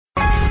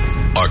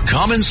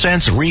common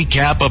sense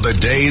recap of the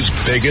day's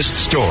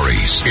biggest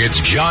stories. It's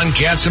John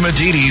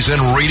Catsimatidis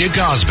and Rita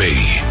Cosby.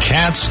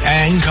 Katz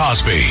and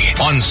Cosby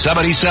on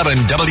 77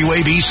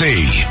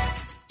 WABC.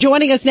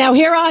 Joining us now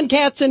here on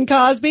Katz and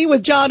Cosby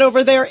with John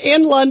over there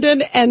in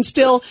London. And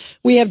still,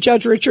 we have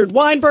Judge Richard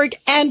Weinberg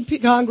and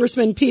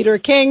Congressman Peter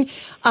King.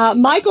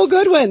 Michael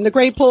Goodwin, the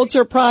great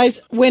Pulitzer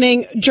Prize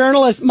winning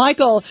journalist.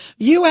 Michael,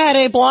 you had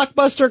a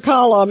blockbuster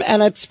column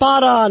and it's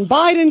spot on.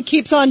 Biden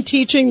keeps on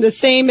teaching the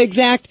same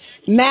exact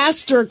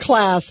master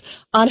class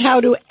on how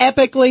to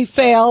epically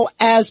fail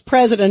as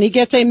president. He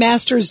gets a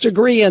master's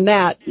degree in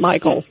that,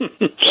 Michael.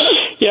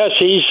 Yes,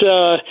 he's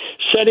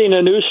setting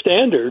a new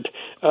standard.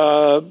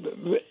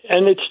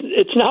 And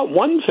it's not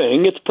one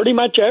thing, it's pretty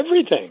much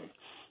everything.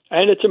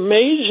 And it's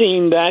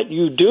amazing that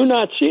you do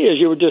not see, as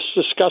you were just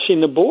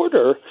discussing the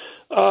border,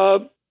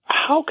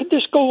 how could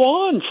this go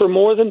on for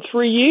more than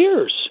 3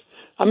 years?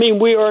 I mean,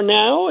 we are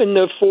now in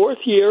the fourth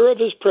year of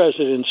his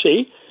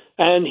presidency,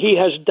 and he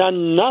has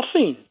done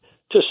nothing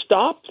to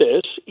stop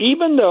this,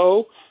 even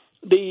though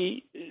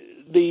the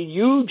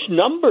huge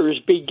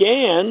numbers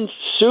began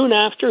soon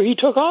after he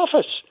took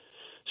office.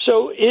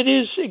 So it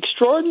is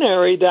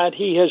extraordinary that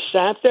he has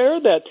sat there,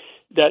 that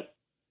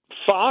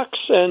Fox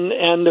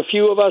and a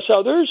few of us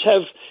others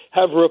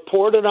have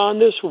reported on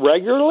this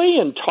regularly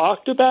and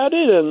talked about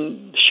it,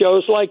 and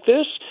shows like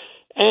this,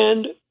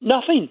 and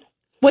nothing.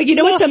 Well, you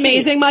know what's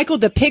amazing, Michael?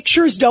 The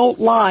pictures don't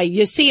lie.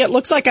 You see, it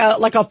looks like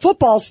a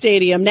football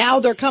stadium. Now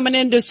they're coming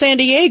into San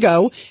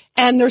Diego,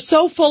 and they're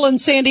so full in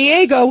San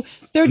Diego,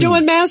 they're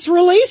doing mass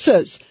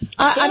releases.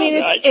 I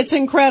mean, it's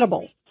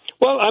incredible.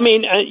 Well, I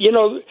mean,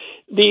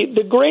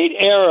 the great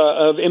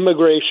era of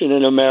immigration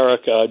in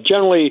America,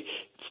 generally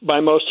by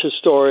most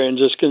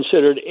historians, is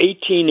considered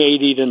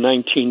 1880 to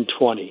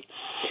 1920.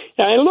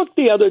 Now, I looked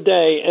the other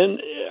day, and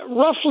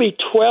roughly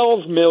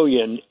 12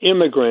 million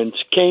immigrants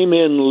came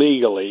in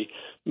legally,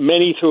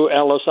 many through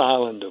Ellis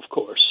Island, of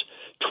course.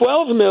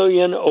 12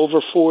 million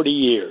over 40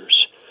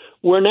 years.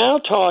 We're now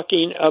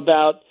talking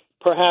about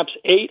perhaps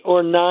 8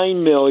 or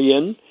 9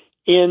 million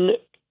in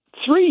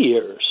 3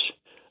 years.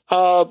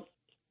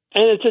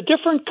 And it's a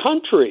different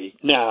country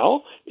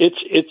now.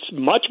 It's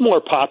much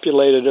more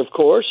populated, of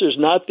course. There's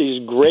not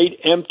these great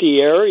empty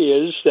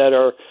areas that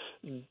are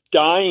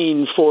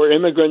dying for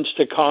immigrants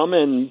to come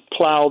and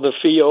plow the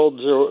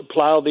fields or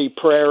plow the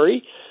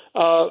prairie.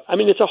 I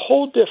mean, it's a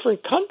whole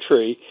different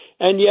country.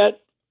 And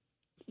yet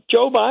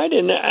Joe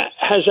Biden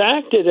has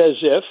acted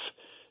as if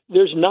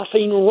there's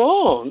nothing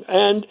wrong.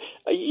 And,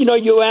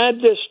 you add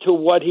this to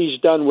what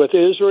he's done with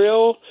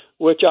Israel,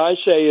 which I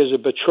say is a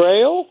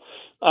betrayal.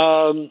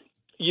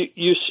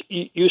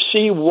 You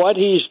see what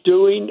he's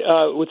doing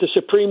with the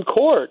Supreme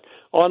Court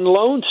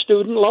on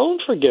student loan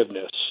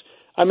forgiveness.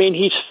 I mean,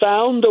 he's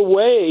found a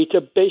way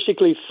to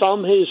basically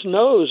thumb his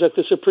nose at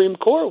the Supreme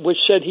Court, which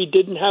said he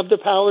didn't have the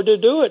power to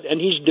do it, and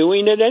he's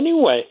doing it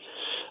anyway.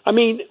 I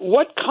mean,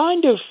 what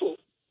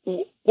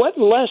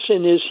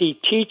lesson is he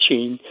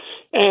teaching?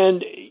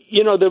 And,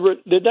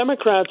 the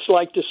Democrats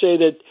like to say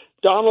that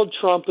Donald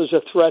Trump is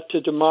a threat to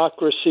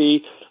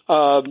democracy.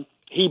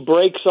 He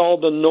breaks all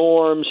the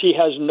norms. He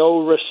has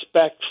no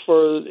respect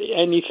for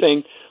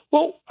anything.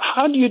 Well,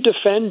 how do you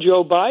defend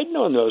Joe Biden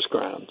on those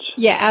grounds?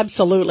 Yeah,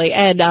 absolutely.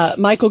 And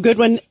Michael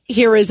Goodwin,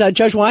 here is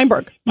Judge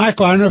Weinberg.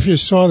 Michael, I don't know if you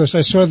saw this.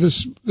 I saw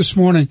this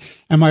morning,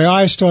 and my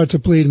eyes started to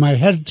bleed. My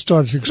head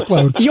started to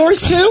explode.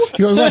 Yours too?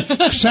 You're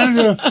right.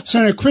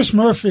 Senator Chris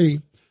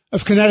Murphy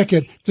of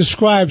Connecticut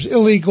describes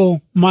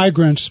illegal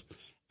migrants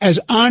as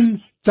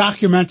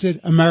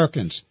undocumented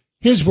Americans.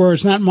 His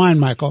words, not mine,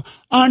 Michael.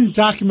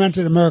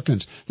 Undocumented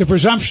Americans. The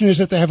presumption is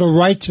that they have a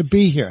right to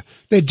be here.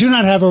 They do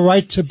not have a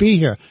right to be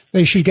here.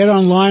 They should get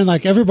online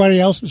like everybody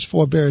else's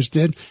forebears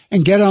did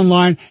and get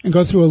online and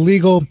go through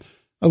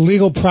a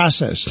legal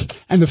process.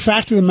 And the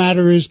fact of the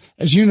matter is,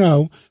 as you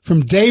know,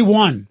 from day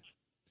one,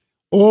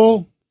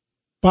 all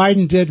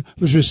Biden did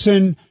was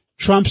rescind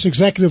Trump's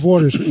executive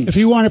orders. If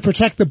he wanted to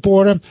protect the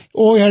border,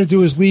 all he had to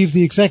do is leave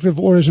the executive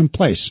orders in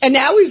place. And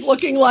now he's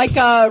looking like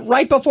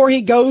right before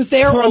he goes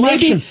there, for or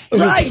election.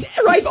 Maybe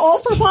right, all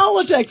for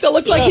politics. It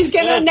looks like he's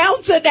going to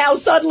announce it now.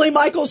 Suddenly,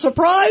 Michael,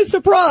 surprise,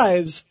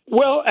 surprise.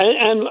 Well,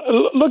 and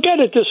look at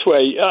it this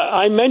way: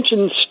 I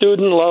mentioned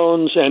student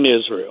loans and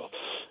Israel,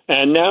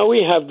 and now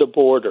we have the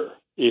border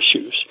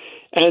issues.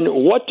 And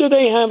what do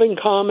they have in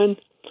common?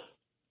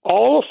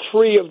 All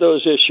three of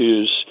those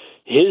issues.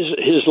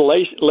 His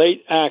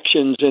late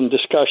actions and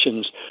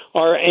discussions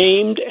are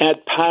aimed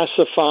at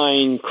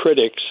pacifying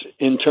critics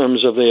in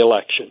terms of the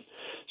election.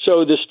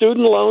 So the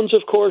student loans,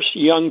 of course,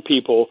 young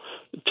people,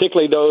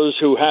 particularly those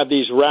who have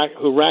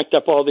who racked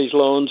up all these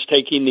loans,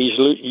 taking these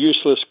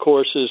useless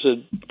courses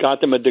that got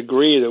them a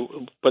degree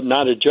but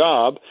not a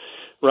job,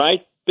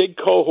 right? Big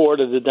cohort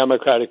of the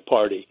Democratic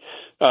Party,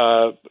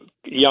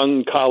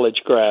 young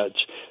college grads.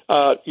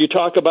 You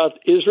talk about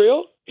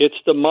Israel. It's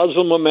the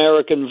Muslim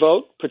American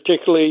vote,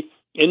 particularly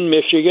in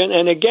Michigan,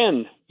 and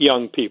again,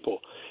 young people.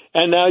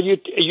 And now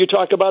you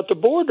talk about the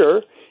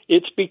border.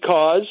 It's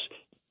because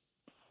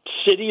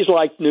cities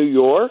like New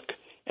York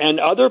and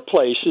other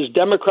places,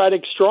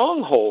 Democratic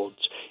strongholds.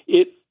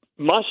 It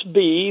must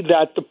be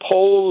that the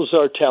polls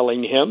are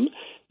telling him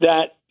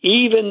that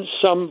even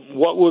some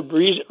what would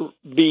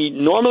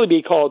normally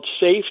be called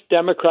safe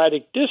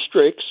Democratic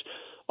districts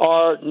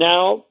are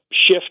now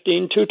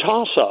shifting to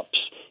toss-ups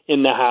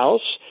in the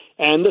House,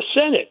 and the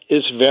Senate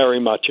is very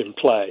much in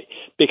play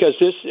because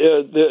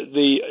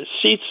the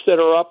seats that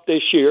are up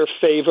this year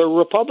favor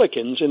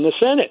Republicans in the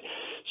Senate.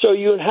 So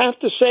you would have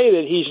to say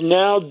that he's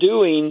now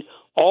doing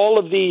all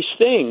of these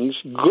things,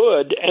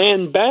 good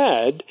and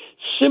bad,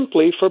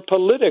 simply for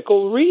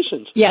political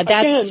reasons. Yeah,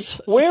 that's...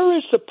 Again, where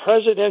is the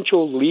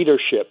presidential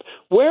leadership?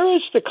 Where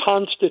is the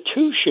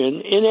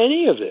Constitution in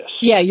any of this?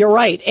 Yeah, you're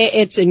right.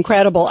 It's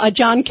incredible.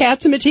 John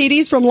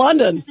Catsimatidis from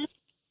London.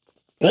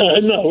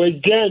 No,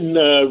 again,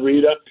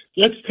 Rita,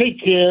 let's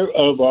take care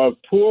of our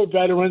poor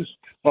veterans,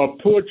 our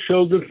poor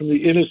children from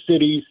the inner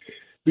cities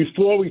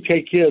before we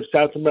take care of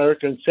South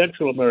America and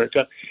Central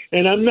America.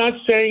 And I'm not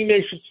saying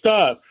they should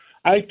starve.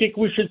 I think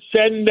we should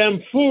send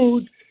them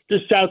food to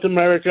South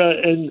America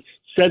and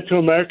Central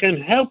America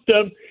and help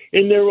them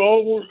in their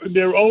own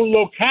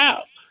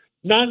locale,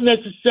 not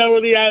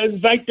necessarily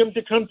invite them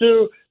to come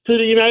to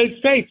the United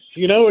States.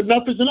 You know,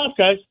 enough is enough,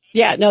 guys.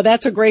 Yeah, no,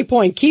 that's a great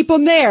point. Keep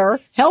them there,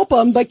 help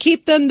them, but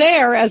keep them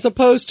there as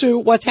opposed to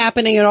what's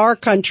happening in our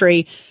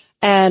country.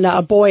 And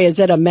boy, is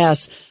it a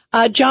mess.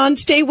 John,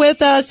 stay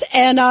with us.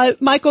 And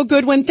Michael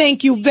Goodwin,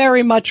 thank you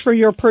very much for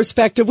your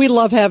perspective. We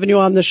love having you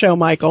on the show,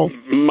 Michael.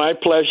 My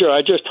pleasure.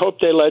 I just hope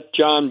they let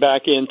John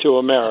back into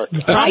America.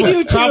 I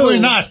do too. Probably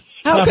not.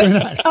 Probably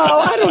not.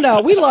 Oh, I don't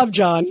know. We love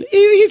John.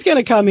 He's going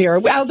to come here.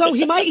 Although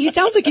he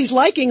sounds like he's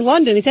liking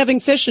London. He's having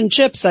fish and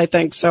chips, I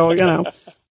think. So, you know.